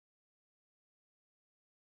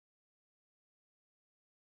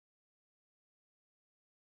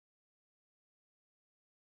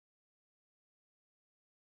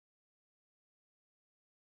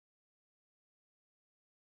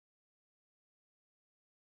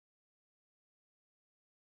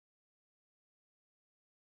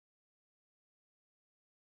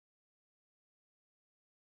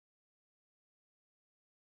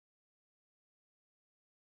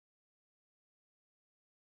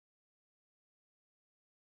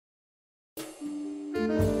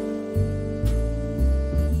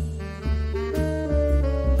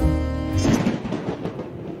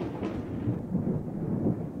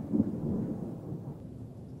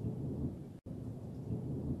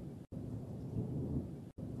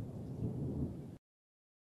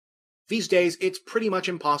These days, it's pretty much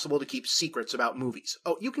impossible to keep secrets about movies.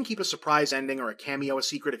 Oh, you can keep a surprise ending or a cameo a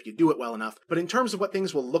secret if you do it well enough, but in terms of what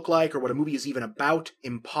things will look like or what a movie is even about,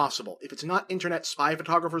 impossible. If it's not internet spy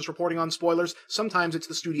photographers reporting on spoilers, sometimes it's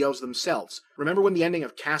the studios themselves. Remember when the ending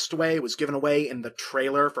of Castaway was given away in the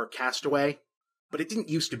trailer for Castaway? But it didn't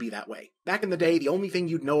used to be that way. Back in the day, the only thing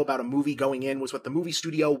you'd know about a movie going in was what the movie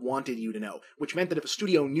studio wanted you to know, which meant that if a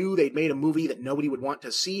studio knew they'd made a movie that nobody would want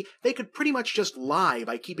to see, they could pretty much just lie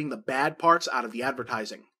by keeping the bad parts out of the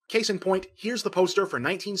advertising. Case in point, here's the poster for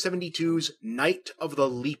 1972's Night of the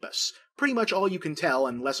Lepus. Pretty much all you can tell,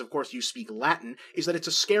 unless of course you speak Latin, is that it's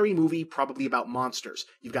a scary movie probably about monsters.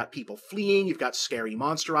 You've got people fleeing, you've got scary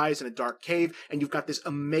monster eyes in a dark cave, and you've got this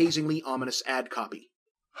amazingly ominous ad copy.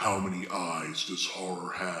 How many eyes does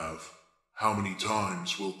horror have? How many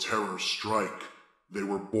times will terror strike? They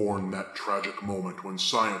were born that tragic moment when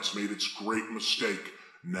science made its great mistake.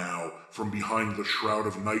 Now, from behind the shroud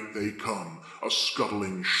of night they come, a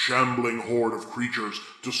scuttling, shambling horde of creatures,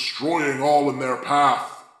 destroying all in their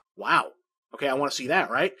path. Wow. Okay, I want to see that,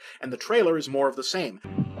 right? And the trailer is more of the same.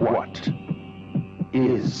 What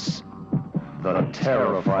is the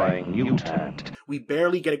terrifying mutant? We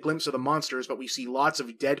barely get a glimpse of the monsters, but we see lots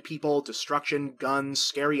of dead people, destruction, guns,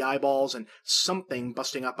 scary eyeballs, and something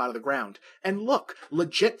busting up out of the ground. And look,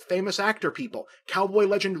 legit famous actor people. Cowboy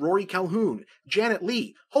legend Rory Calhoun, Janet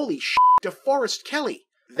Leigh, holy shit, DeForest Kelly.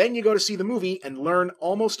 Then you go to see the movie and learn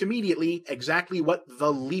almost immediately exactly what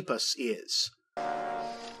the LEPUS is.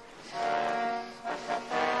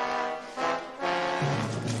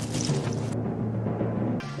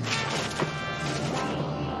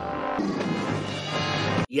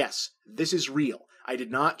 Yes, this is real. I did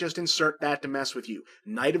not just insert that to mess with you.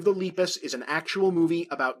 Night of the Lepus is an actual movie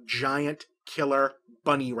about giant killer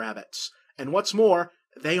bunny rabbits. And what's more,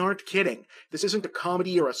 they aren't kidding. This isn't a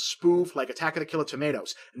comedy or a spoof like Attack of the Killer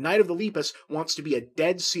Tomatoes. Night of the Lepus wants to be a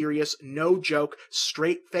dead serious, no-joke,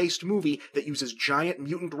 straight-faced movie that uses giant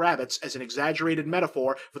mutant rabbits as an exaggerated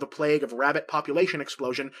metaphor for the plague of rabbit population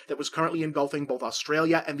explosion that was currently engulfing both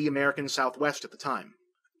Australia and the American Southwest at the time.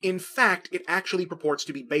 In fact, it actually purports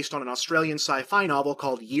to be based on an Australian sci-fi novel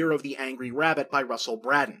called Year of the Angry Rabbit by Russell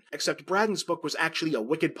Braddon. Except Braddon's book was actually a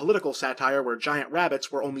wicked political satire where giant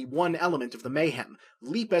rabbits were only one element of the mayhem.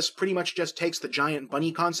 Lepus pretty much just takes the giant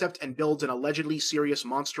bunny concept and builds an allegedly serious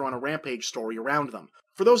monster on a rampage story around them.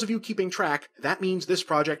 For those of you keeping track, that means this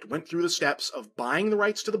project went through the steps of buying the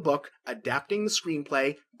rights to the book, adapting the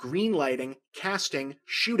screenplay, greenlighting, casting,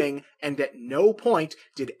 shooting, and at no point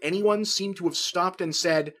did anyone seem to have stopped and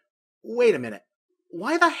said, "Wait a minute,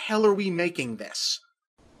 why the hell are we making this?"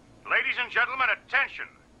 Ladies and gentlemen, attention!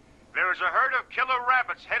 There is a herd of killer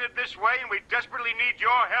rabbits headed this way, and we desperately need your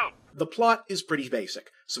help. The plot is pretty basic.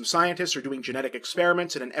 Some scientists are doing genetic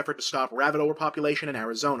experiments in an effort to stop rabbit overpopulation in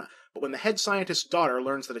Arizona. But when the head scientist's daughter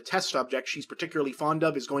learns that a test subject she's particularly fond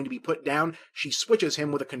of is going to be put down, she switches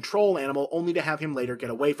him with a control animal only to have him later get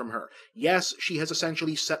away from her. Yes, she has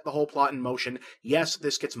essentially set the whole plot in motion. Yes,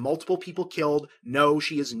 this gets multiple people killed. No,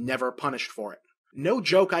 she is never punished for it. No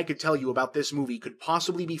joke I could tell you about this movie could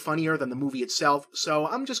possibly be funnier than the movie itself, so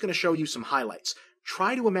I'm just going to show you some highlights.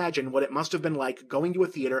 Try to imagine what it must have been like going to a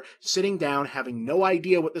theater, sitting down, having no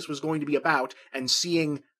idea what this was going to be about, and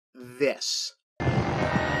seeing this.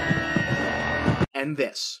 And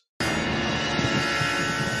this.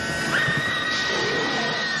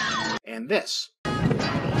 And this.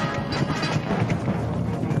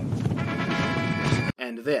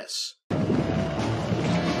 And this.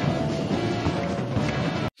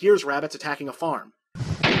 Here's rabbits attacking a farm.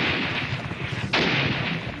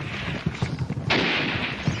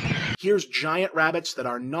 Here's giant rabbits that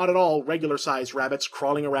are not at all regular-sized rabbits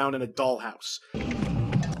crawling around in a dollhouse.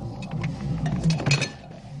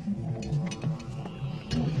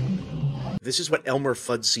 This is what Elmer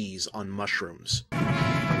Fudd sees on mushrooms.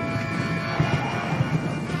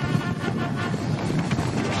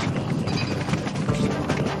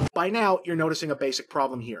 By now, you're noticing a basic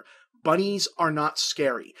problem here. Bunnies are not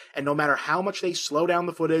scary, and no matter how much they slow down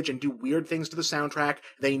the footage and do weird things to the soundtrack,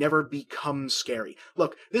 they never become scary.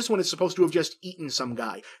 Look, this one is supposed to have just eaten some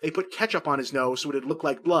guy. They put ketchup on his nose so it'd look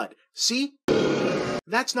like blood. See?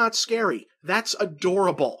 That's not scary. That's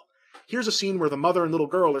adorable. Here's a scene where the mother and little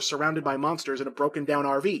girl are surrounded by monsters in a broken down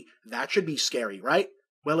RV. That should be scary, right?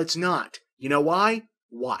 Well, it's not. You know why?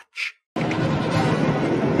 Watch.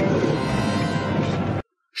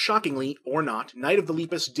 Shockingly, or not, Night of the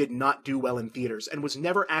Lepus did not do well in theaters, and was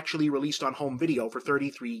never actually released on home video for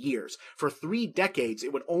 33 years. For 3 decades,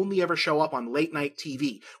 it would only ever show up on late-night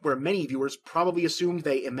TV, where many viewers probably assumed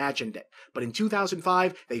they imagined it. But in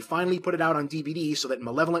 2005, they finally put it out on DVD so that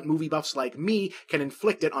malevolent movie buffs like me can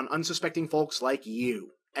inflict it on unsuspecting folks like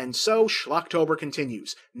you. And so, Schlocktober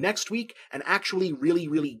continues. Next week, an actually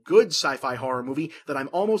really good sci-fi horror movie that I'm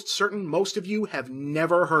almost certain most of you have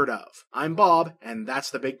never heard of. I'm Bob, and that's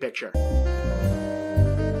the big picture.